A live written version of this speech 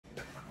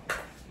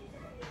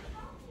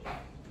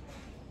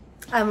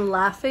I'm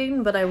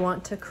laughing, but I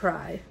want to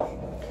cry.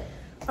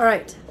 All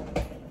right,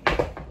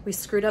 we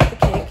screwed up the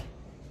cake,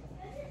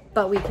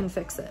 but we can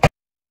fix it.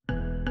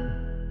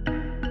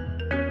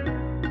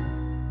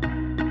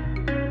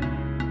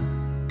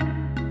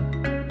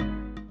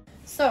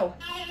 So,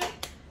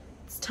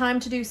 it's time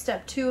to do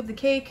step 2 of the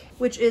cake,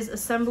 which is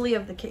assembly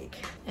of the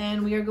cake.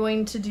 And we are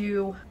going to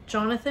do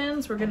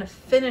Jonathan's. We're gonna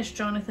finish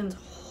Jonathan's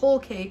whole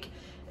cake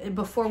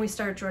before we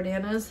start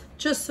Jordana's,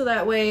 just so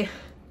that way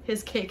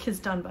his cake is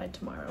done by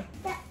tomorrow.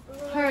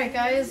 All right,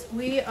 guys,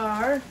 we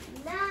are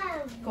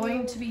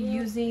going to be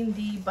using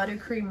the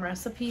buttercream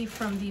recipe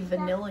from the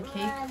vanilla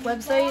cake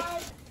website.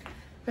 I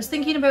was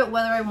thinking about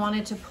whether I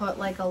wanted to put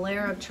like a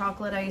layer of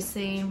chocolate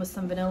icing with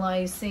some vanilla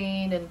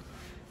icing, and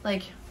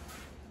like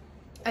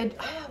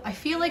I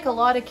feel like a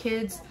lot of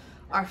kids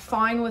are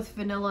fine with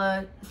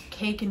vanilla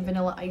cake and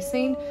vanilla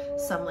icing.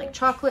 Some like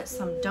chocolate,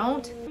 some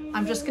don't.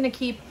 I'm just gonna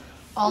keep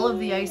all of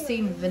the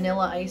icing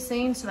vanilla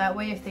icing, so that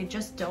way if they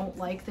just don't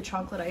like the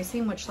chocolate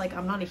icing, which like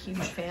I'm not a huge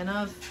fan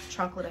of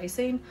chocolate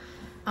icing,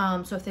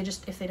 so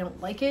if they don't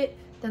like it,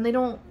 then they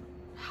don't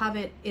have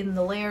it in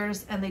the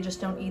layers and they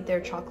just don't eat their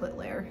chocolate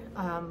layer.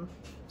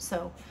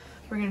 So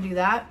we're gonna do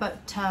that,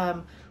 but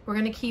we're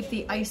gonna keep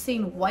the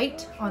icing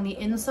white on the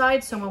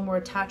inside, so when we're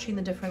attaching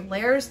the different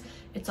layers,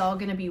 it's all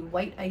gonna be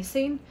white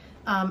icing.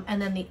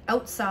 And then the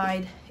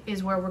outside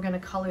is where we're gonna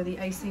color the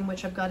icing,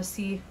 which I've gotta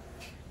see.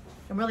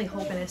 I'm really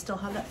hoping I still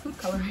have that food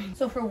coloring.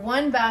 So for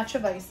one batch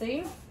of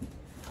icing,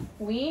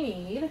 we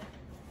need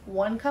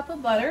 1 cup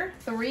of butter,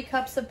 3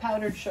 cups of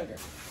powdered sugar.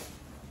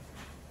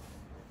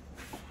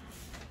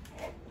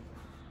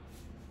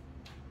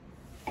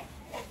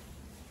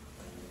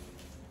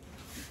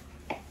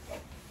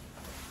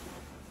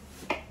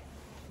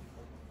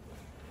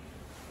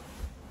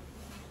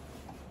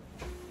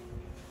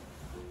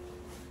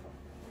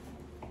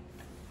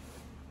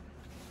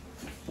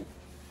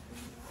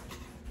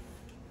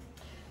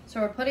 So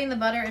we're putting the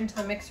butter into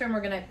the mixer and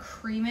we're gonna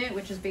cream it,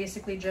 which is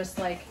basically just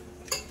like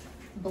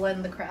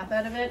blend the crap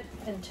out of it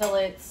until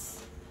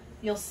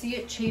you'll see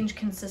it change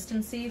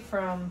consistency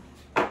from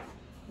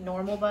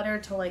normal butter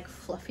to like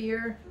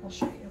fluffier. I'll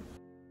show you.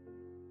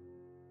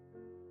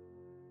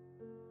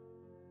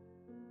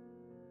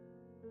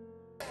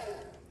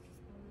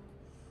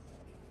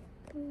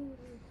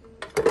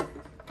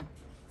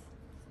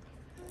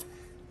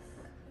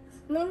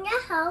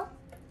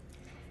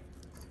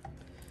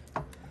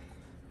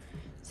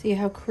 See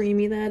how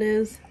creamy that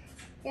is?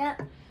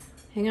 Yep.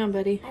 Hang on,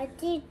 buddy. I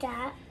did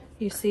that.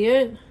 You see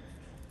it?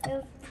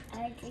 Yep,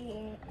 I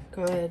did.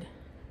 Good.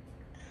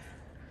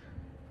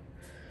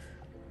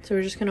 So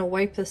we're just gonna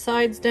wipe the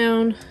sides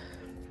down.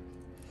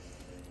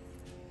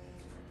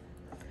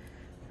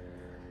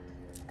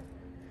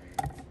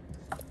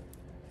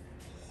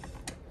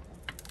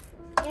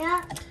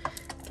 Yeah.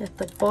 Get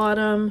the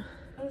bottom,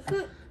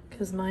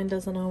 because mine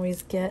doesn't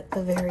always get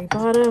the very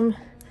bottom.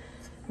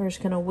 We're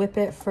just gonna whip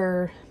it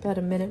for about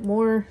a minute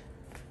more.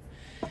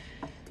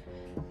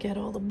 Get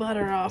all the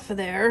butter off of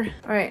there.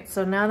 All right,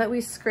 so now that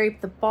we scrape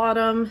the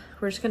bottom,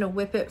 we're just gonna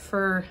whip it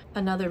for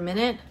another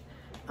minute,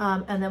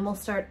 and then we'll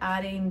start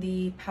adding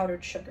the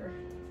powdered sugar.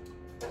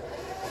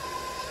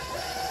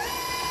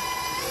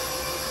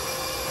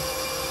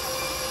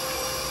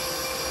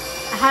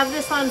 I have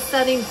this on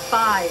setting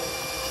 5.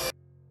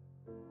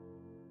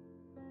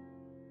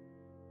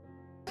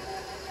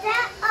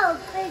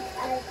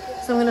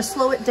 So I'm gonna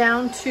slow it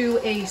down to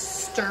a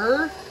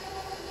stir,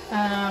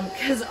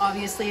 because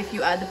obviously if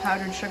you add the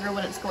powdered sugar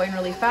when it's going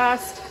really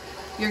fast,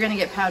 you're gonna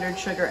get powdered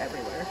sugar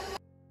everywhere.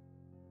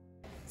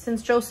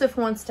 Since Joseph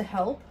wants to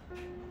help,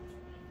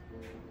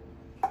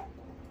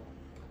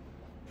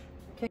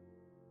 okay.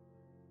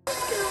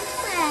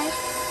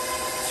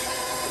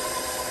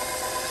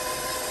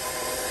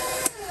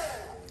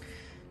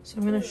 So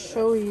I'm gonna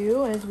show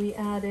you as we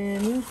add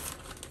in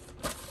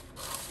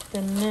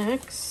the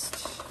next.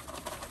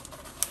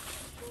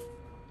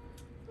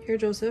 Here,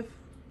 Joseph.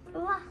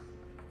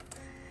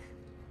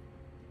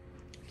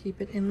 Keep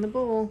it in the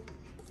bowl.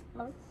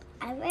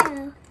 I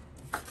will.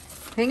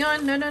 Hang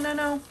on. No,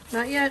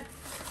 not yet.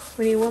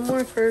 We need one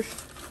more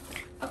first.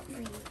 Oh,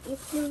 wait.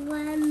 It's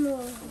one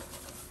more.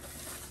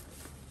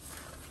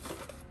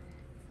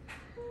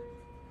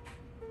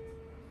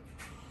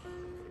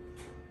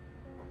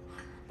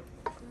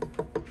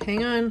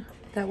 Hang on.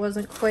 That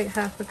wasn't quite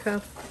half a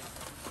cup.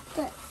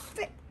 But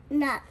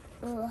not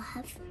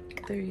half.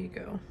 There you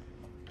go.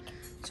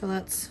 So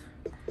that's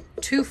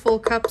 2 full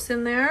cups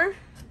in there.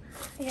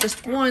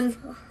 Just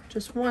one.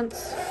 Just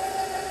once.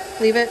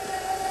 Leave it.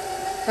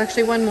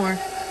 Actually, one more.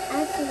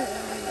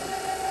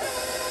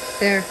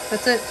 There.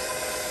 That's it.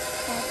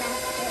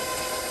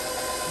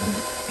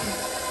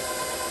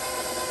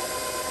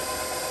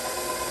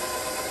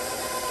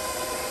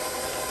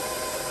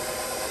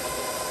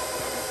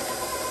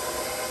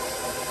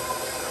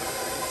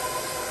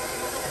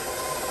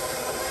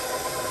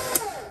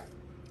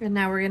 And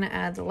now we're going to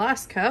add the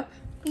last cup.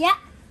 Yeah.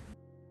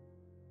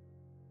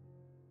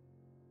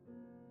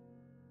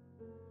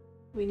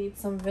 We need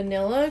some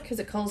vanilla because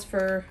it calls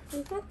for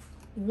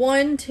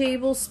 1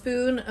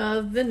 tablespoon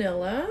of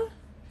vanilla,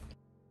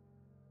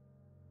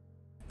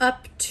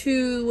 up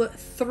to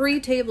 3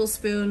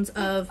 tablespoons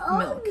of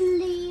milk.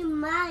 Only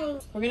mine.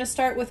 We're gonna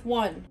start with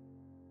 1. And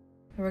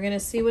we're gonna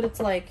see what it's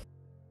like.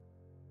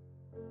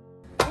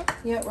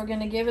 Yeah, we're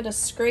gonna give it a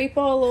scrape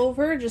all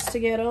over just to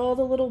get all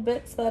the little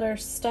bits that are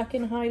stuck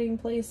in hiding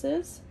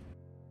places.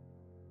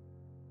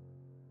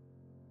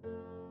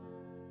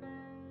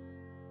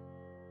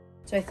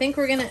 So I think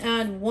we're gonna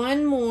add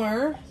 1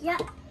 more. Yeah.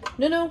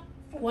 No,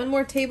 1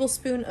 more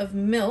tablespoon of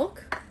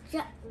milk.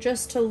 Yeah.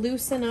 Just to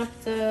loosen up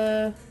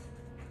the,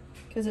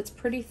 because it's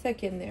pretty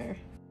thick in there.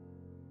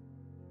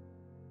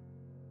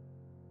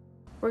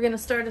 We're gonna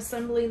start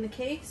assembling the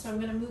cake, so I'm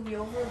gonna move you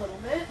over a little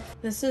bit.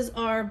 This is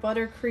our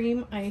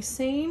buttercream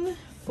icing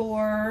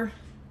for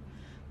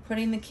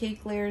putting the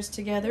cake layers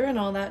together and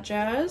all that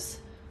jazz.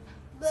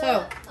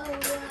 So,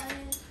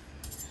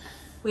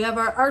 we have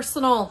our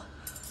arsenal.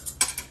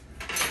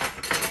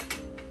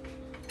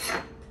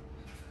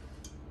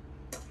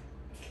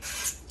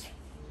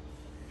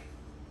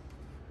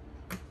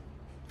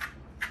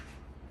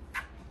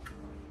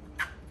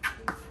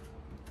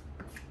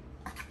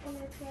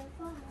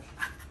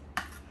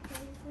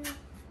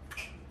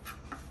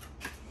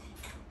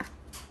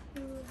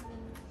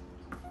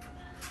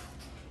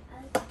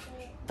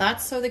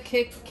 That's so the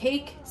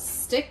cake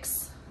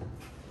sticks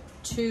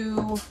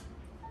to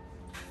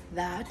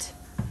that,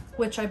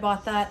 which I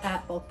bought that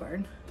at Bulk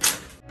Barn.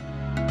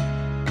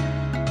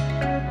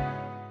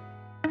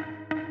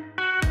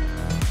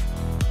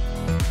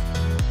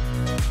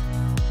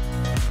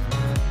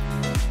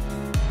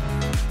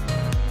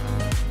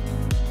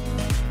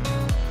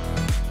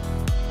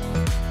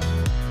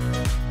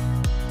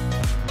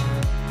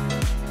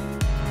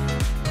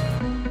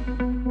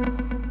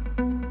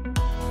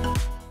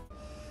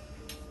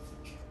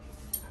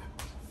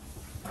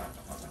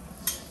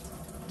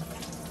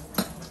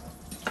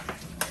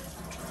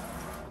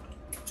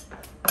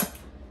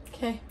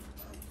 Okay,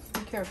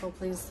 be careful,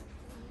 please.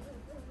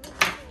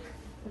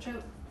 Watch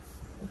out.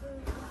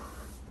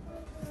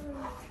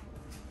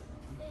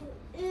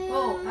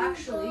 Oh,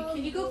 actually,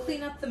 can you go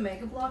clean up the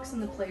Mega Blocks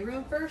in the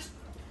playroom first?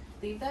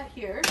 Leave that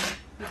here.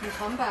 You can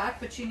come back,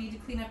 but you need to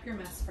clean up your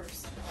mess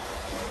first.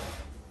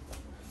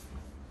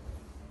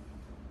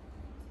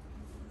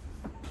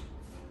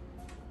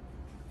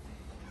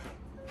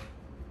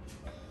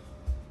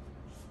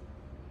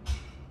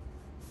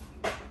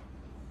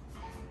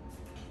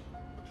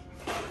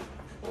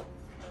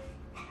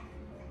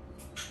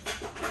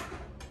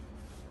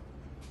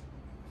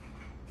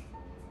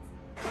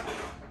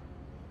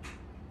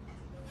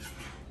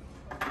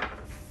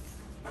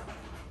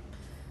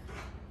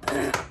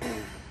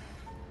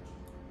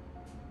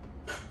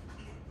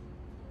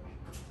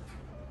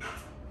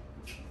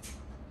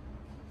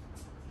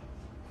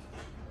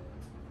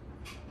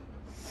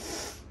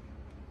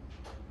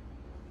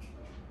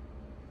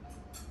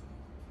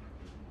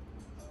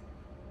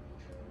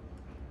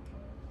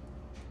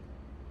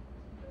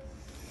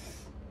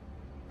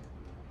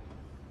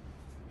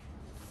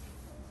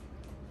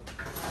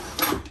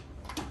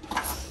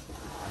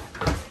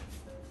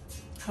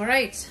 All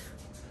right,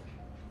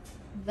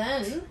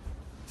 then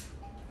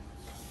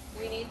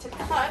we need to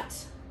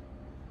cut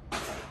a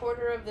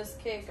quarter of this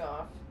cake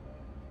off.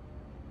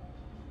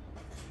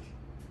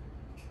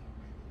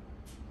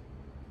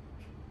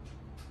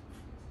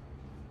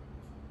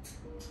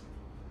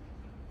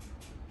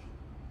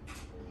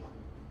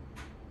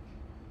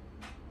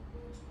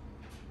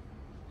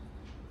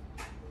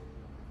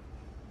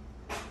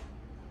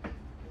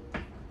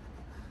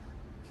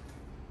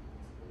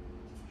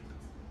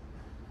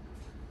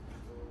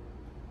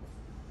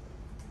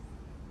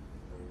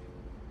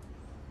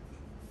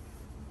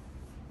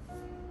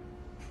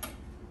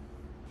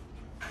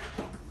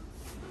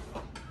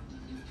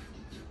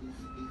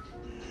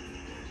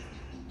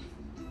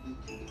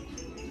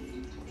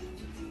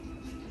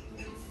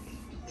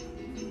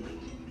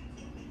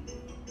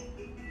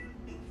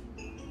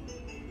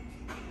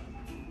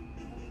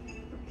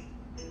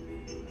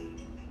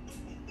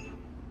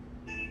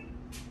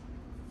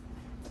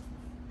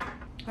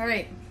 All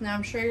right, now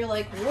I'm sure you're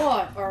like,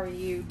 what are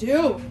you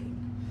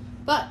doing?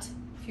 But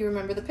if you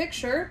remember the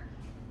picture,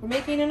 we're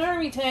making an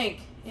army tank,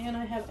 and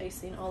I have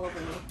icing all over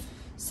me.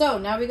 So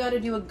now we got to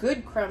do a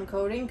good crumb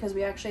coating because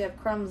we actually have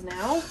crumbs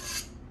now.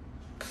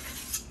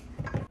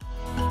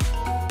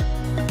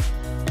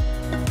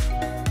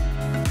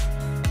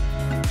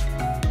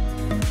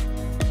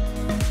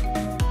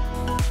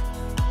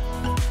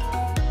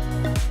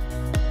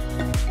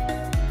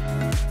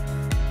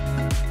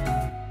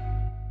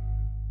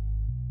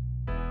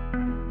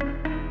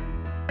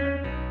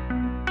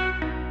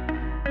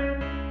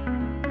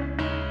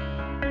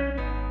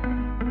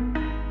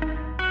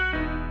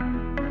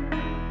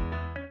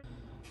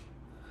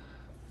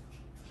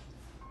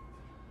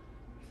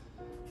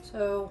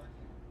 So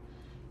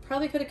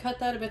probably could have cut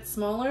that a bit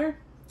smaller,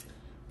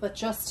 but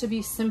just to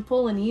be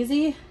simple and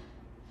easy,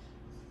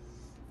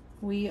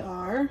 we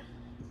are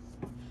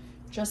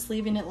just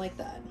leaving it like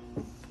that.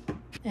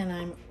 And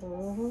I'm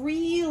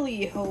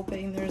really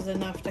hoping there's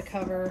enough to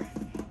cover.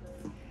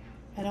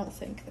 I don't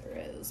think there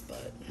is,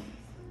 but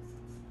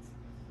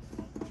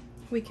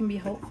we can be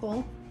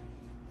hopeful.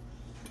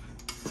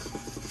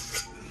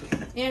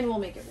 And we'll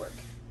make it work.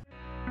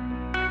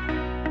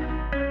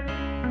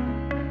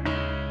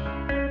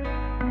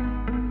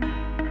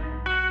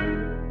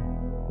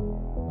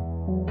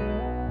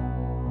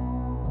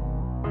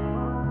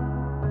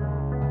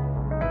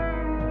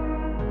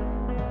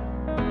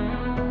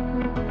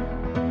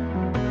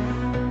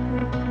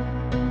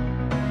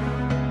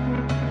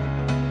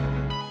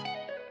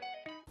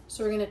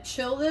 So we're gonna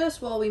chill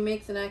this while we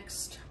make the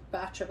next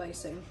batch of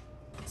icing.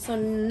 So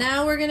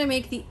now we're gonna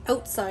make the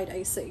outside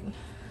icing,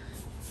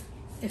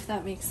 if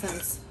that makes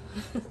sense.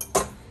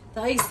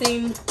 The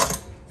icing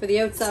for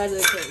the outside of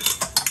the cake.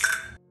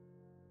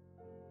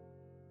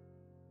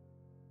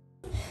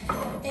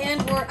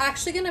 And we're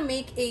actually gonna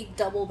make a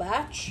double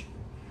batch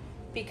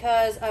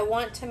because I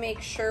want to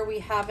make sure we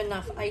have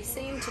enough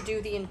icing to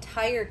do the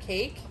entire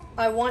cake.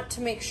 I want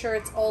to make sure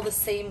it's all the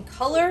same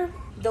color.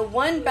 The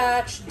one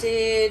batch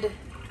did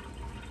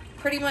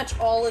pretty much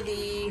all of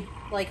the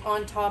like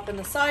on top and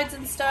the sides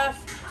and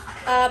stuff,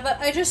 but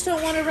I just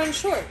don't want to run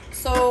short,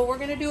 so we're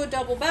gonna do a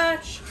double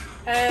batch,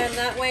 and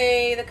that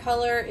way the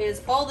color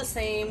is all the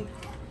same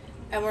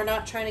and we're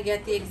not trying to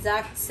get the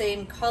exact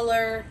same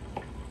color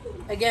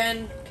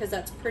again, because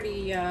that's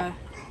pretty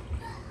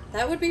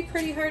that would be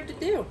pretty hard to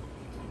do.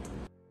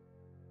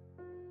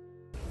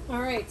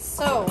 All right,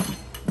 so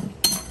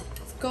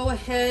let's go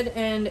ahead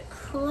and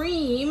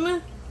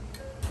cream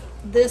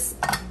this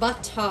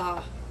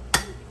butter.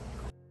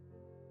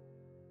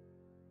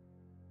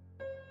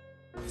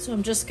 So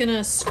I'm just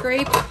gonna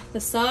scrape the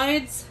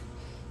sides,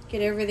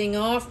 get everything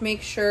off,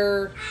 make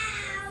sure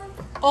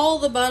all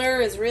the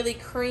butter is really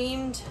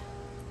creamed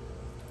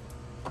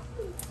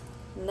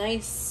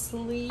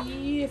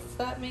nicely, if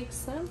that makes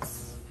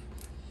sense.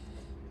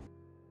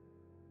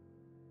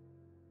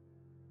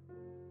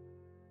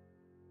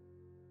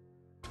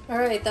 All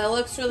right, that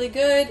looks really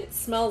good. It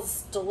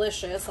smells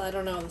delicious. I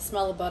don't know, the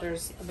smell of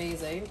butter's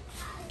amazing.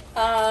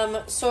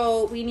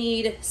 So we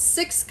need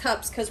 6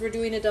 cups because we're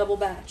doing a double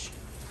batch.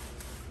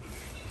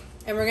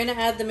 And we're gonna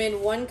add them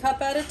in 1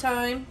 cup at a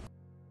time.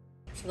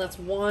 So that's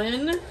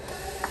 1.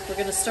 We're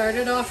gonna start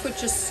it off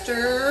with just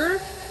stir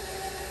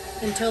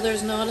until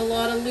there's not a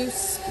lot of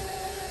loose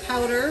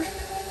powder.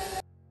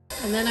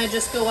 And then I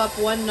just go up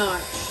 1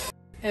 notch.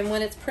 And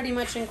when it's pretty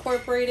much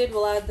incorporated,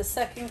 we'll add the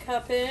 2nd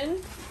cup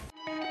in.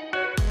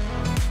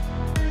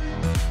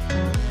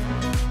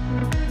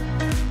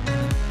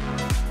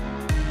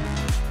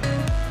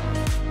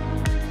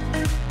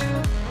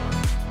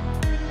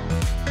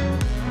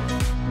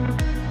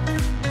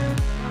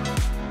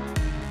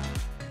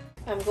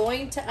 I'm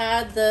going to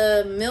add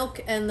the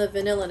milk and the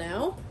vanilla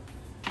now.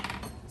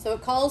 So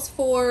it calls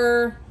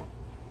for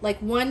like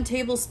 1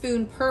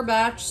 tablespoon per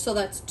batch, so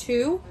that's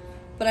 2.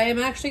 But I am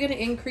actually going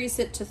to increase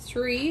it to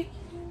 3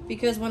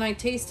 because when I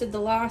tasted the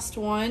last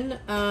one,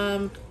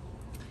 I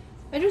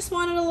just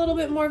wanted a little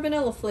bit more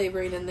vanilla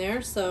flavoring in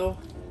there. So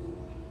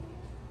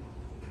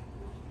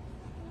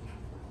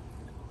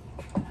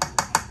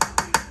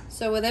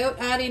without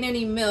adding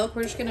any milk,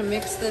 we're just going to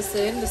mix this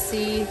in to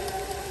see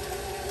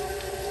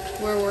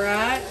where we're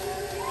at.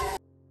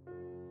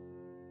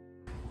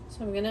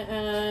 So I'm gonna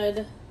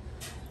add,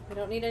 I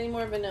don't need any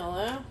more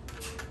vanilla,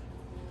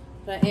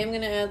 but I am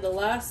gonna add the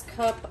last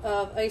cup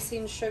of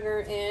icing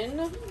sugar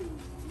in.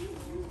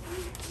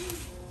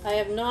 I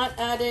have not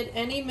added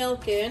any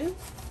milk in,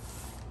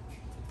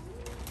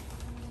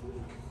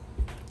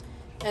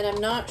 and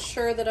I'm not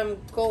sure that I'm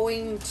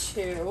going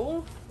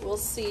to. We'll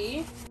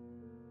see.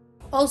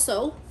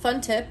 Also,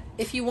 fun tip,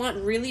 if you want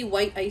really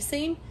white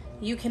icing,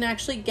 you can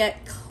actually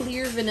get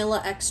clear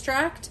vanilla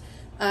extract.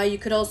 You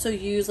could also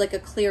use like a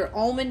clear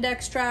almond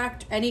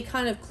extract, any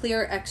kind of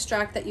clear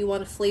extract that you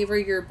want to flavor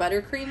your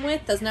buttercream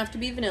with. Doesn't have to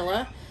be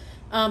vanilla.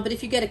 But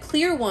if you get a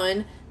clear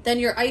one, then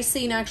your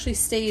icing actually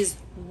stays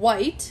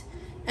white.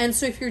 And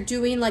so if you're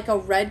doing like a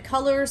red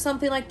color or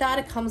something like that,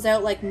 it comes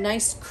out like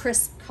nice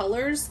crisp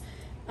colors.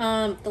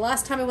 The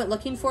last time I went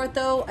looking for it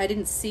though, I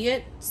didn't see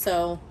it.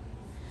 So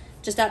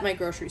just at my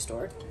grocery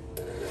store.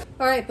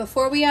 All right,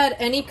 before we add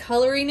any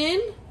coloring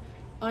in,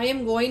 I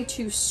am going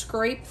to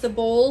scrape the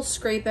bowl,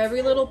 scrape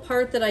every little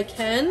part that I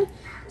can,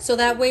 so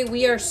that way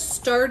we are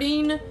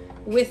starting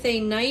with a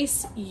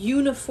nice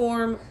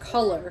uniform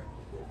color,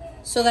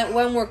 so that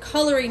when we're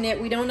coloring it,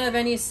 we don't have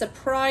any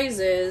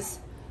surprises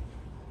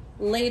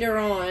later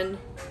on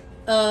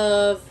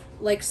of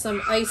like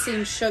some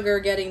icing sugar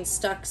getting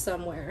stuck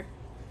somewhere.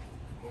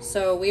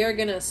 So we are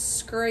gonna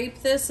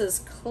scrape this as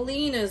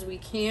clean as we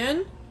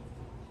can.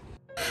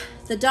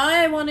 The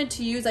dye I wanted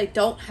to use, I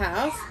don't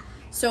have.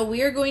 So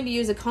we are going to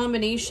use a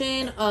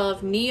combination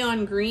of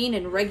neon green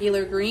and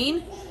regular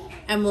green,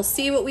 and we'll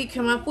see what we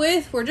come up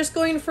with. We're just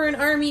going for an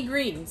army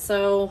green,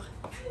 so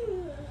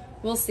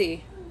we'll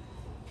see.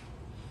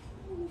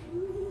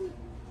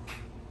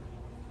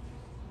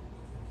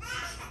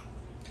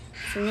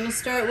 So I'm gonna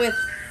start with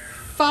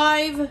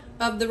 5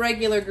 of the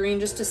regular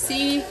green just to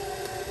see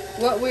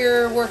what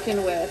we're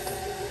working with.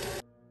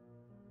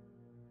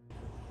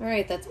 All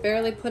right, that's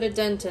barely put a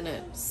dent in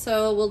it.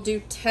 So we'll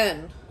do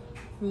 10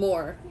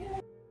 more.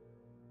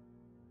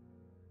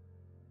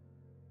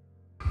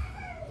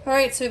 All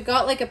right, so we've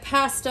got like a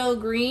pastel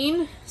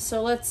green.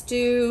 So let's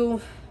do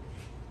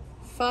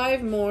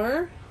 5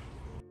 more.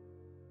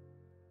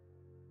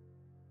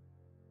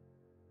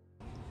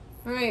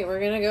 All right, we're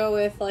gonna go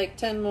with like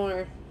 10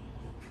 more.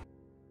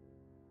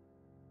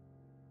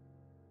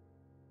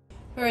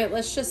 All right,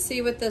 let's just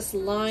see what this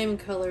lime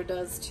color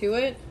does to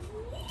it.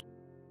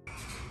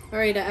 All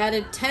right, I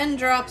added 10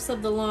 drops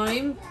of the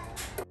lime.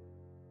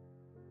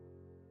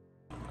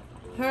 All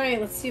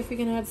right, let's see if we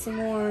can add some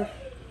more.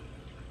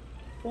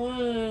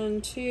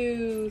 1,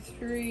 2,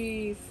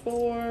 3,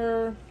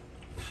 4.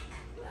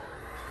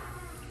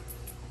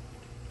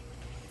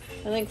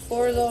 I think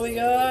 4 is all we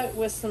got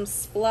with some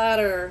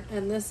splatter,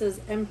 and this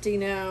is empty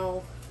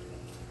now.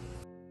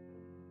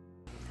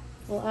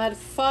 We'll add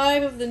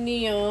 5 of the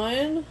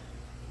neon.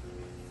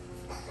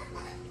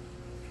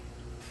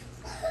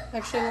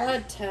 Actually, we'll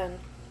add 10.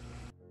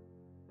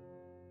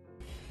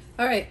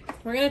 All right,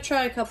 we're gonna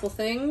try a couple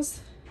things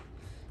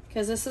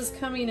because this is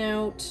coming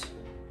out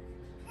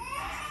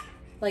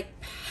like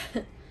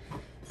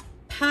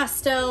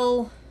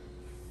pastel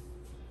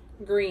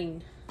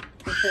green,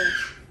 I think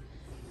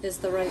is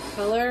the right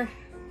color.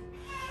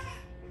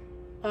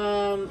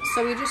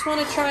 So we just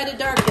want to try to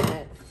darken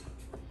it.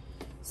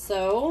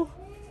 So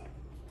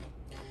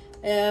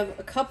I have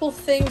a couple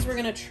things we're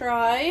gonna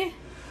try.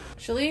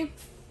 Actually,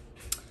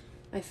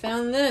 I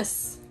found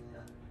this.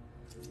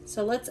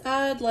 So let's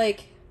add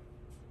like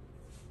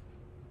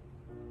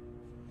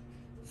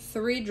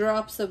 3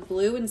 drops of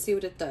blue and see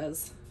what it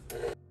does.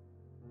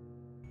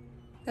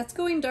 That's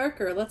going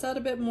darker. Let's add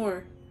a bit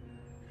more.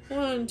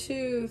 1,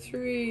 2,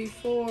 3,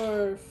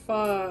 4,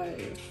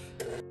 5.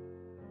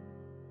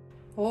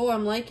 Oh,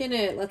 I'm liking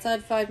it. Let's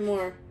add 5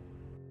 more.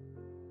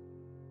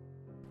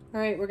 All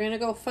right, we're gonna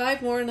go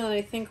 5 more and then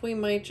I think we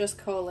might just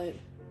call it.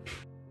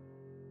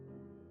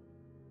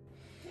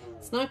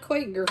 It's not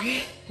quite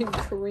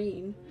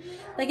green.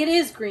 Like it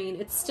is green.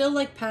 It's still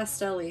like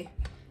pastel-y.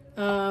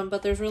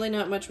 But there's really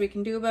not much we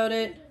can do about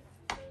it.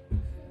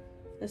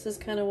 This is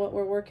kind of what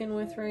we're working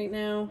with right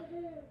now.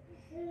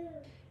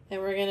 And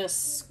we're gonna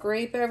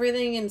scrape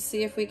everything and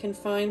see if we can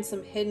find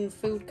some hidden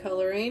food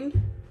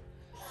coloring.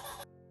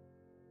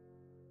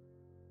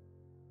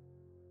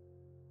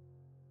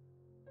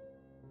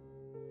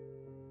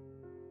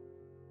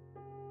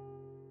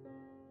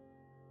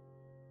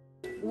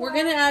 We're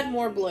gonna add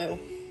more blue.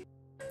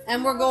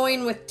 And we're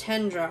going with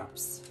 10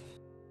 drops.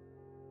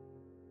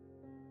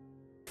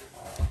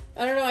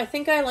 I don't know, I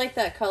think I like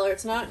that color.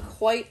 It's not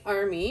quite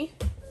army,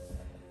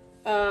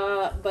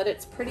 but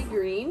it's pretty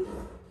green.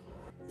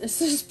 This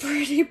is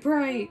pretty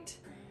bright.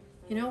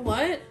 You know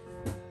what?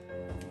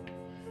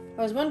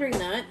 I was wondering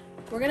that.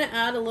 We're gonna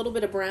add a little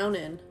bit of brown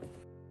in.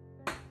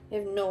 I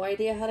have no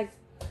idea how to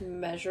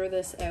measure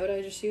this out.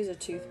 I just use a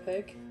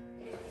toothpick.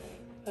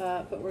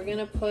 But we're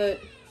gonna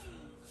put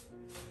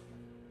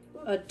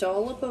a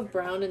dollop of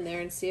brown in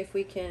there and see if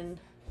we can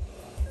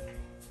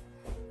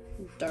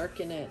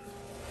darken it.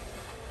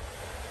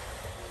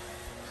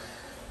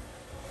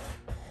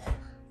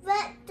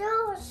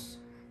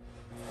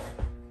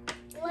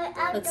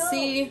 Let's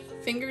see.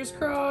 Fingers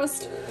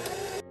crossed.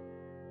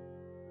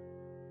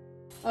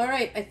 All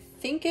right, I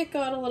think it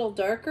got a little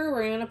darker.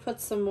 We're gonna put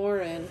some more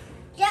in.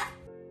 Yeah.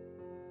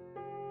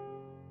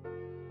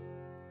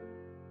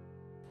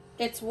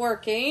 It's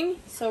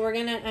working, so we're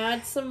gonna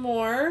add some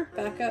more.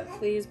 Back up,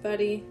 please,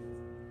 buddy.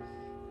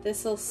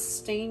 This'll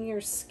stain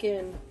your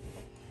skin.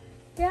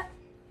 Yeah.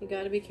 You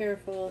gotta be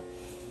careful.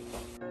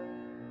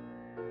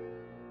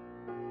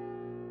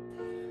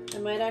 I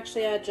might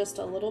actually add just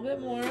a little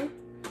bit more.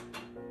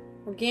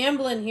 We're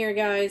gambling here,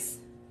 guys.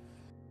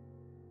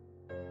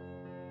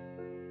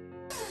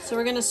 So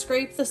we're gonna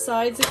scrape the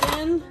sides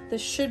again.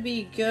 This should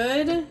be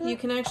good. You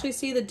can actually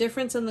see the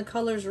difference in the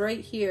colors right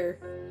here.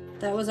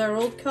 That was our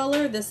old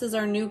color, this is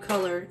our new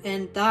color,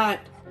 and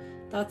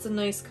that's a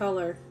nice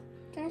color.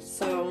 That's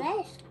So, a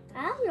nice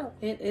color.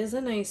 It is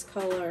a nice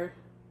color.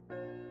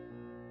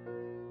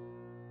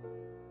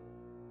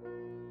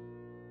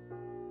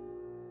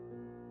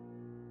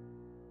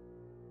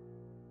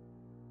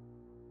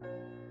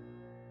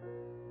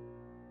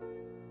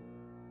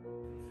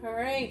 All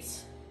right,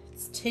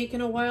 it's taken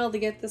a while to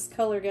get this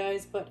color,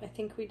 guys, but I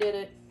think we did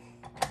it.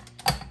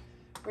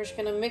 We're just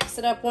gonna mix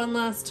it up one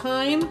last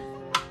time.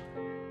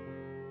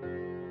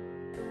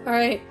 All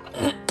right,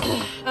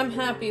 I'm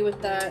happy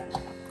with that.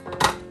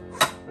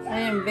 I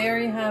am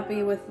very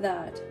happy with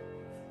that.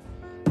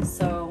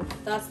 So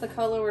that's the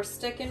color we're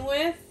sticking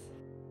with.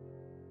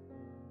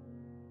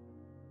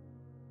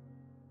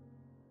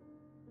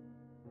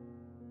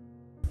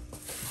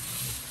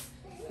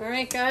 All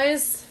right,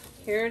 guys,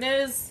 here it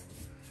is.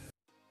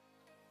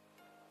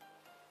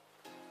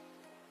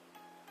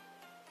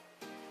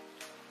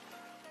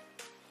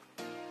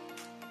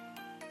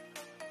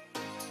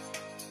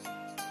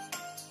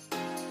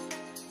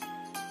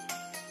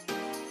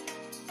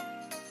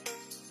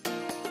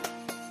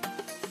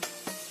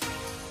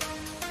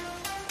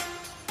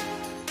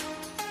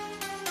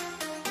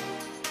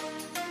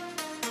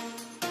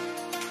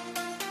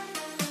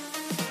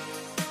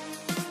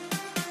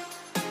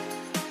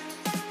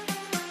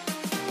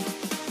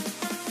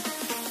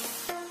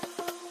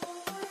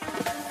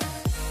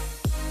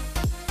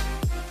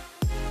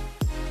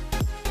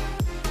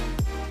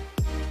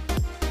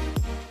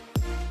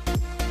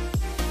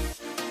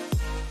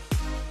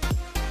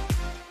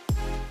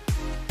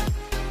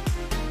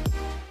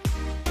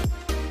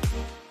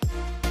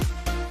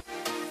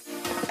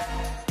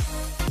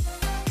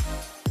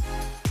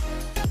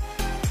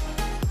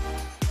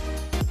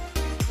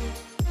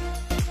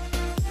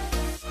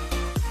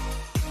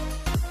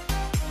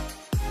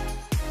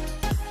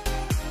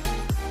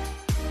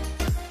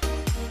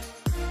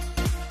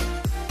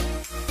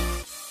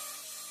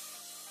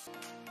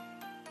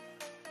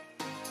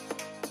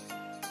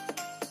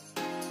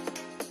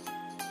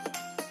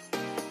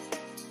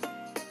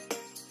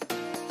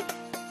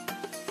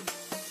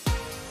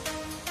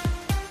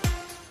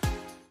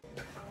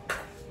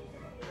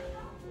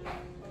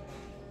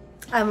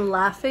 I'm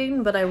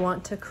laughing, but I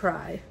want to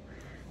cry.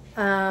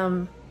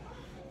 I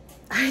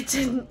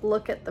didn't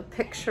look at the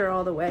picture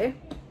all the way.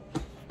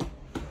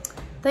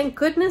 Thank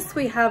goodness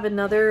we have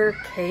another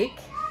cake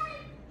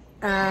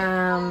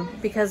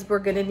because we're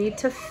gonna need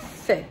to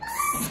fix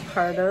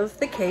part of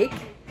the cake.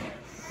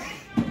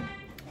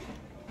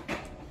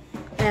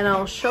 And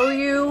I'll show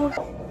you.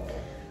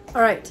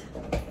 All right,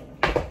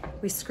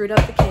 we screwed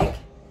up the cake,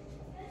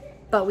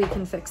 but we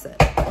can fix it.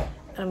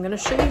 And I'm gonna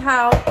show you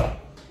how.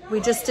 We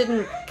just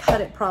didn't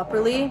cut it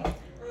properly.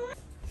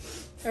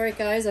 All right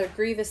guys, our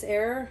grievous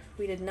error,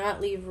 we did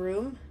not leave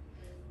room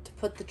to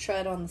put the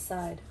tread on the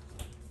side.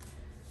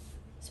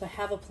 So I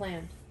have a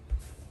plan.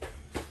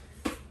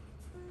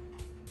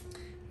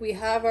 We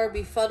have our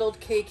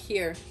befuddled cake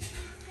here.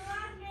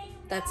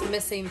 That's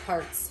missing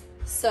parts.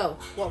 So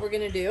what we're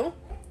gonna do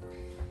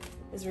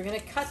is we're gonna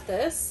cut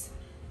this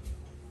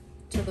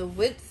to the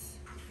width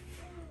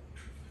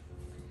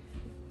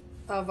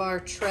of our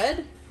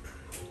tread.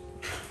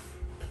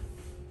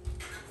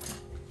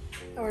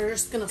 And we're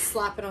just gonna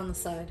slap it on the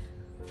side.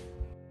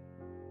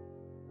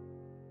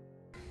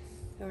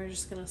 And we're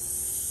just gonna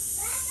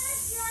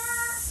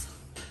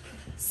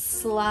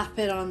slap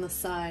it on the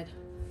side.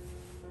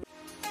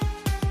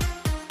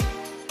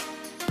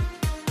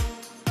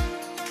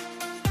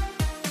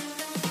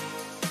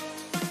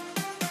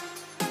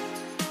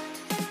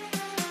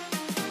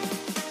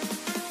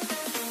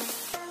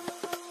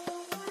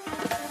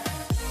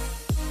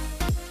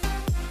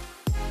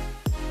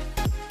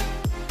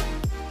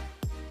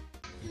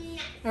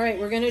 All right,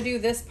 we're gonna do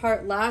this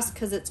part last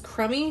because it's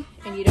crummy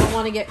and you don't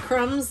want to get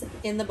crumbs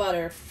in the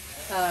butter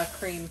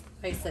cream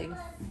icing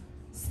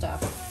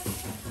stuff.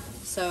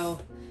 So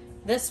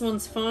this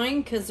one's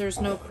fine because there's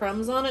no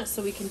crumbs on it,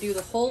 so we can do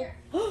the whole,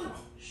 oh,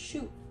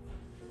 shoot.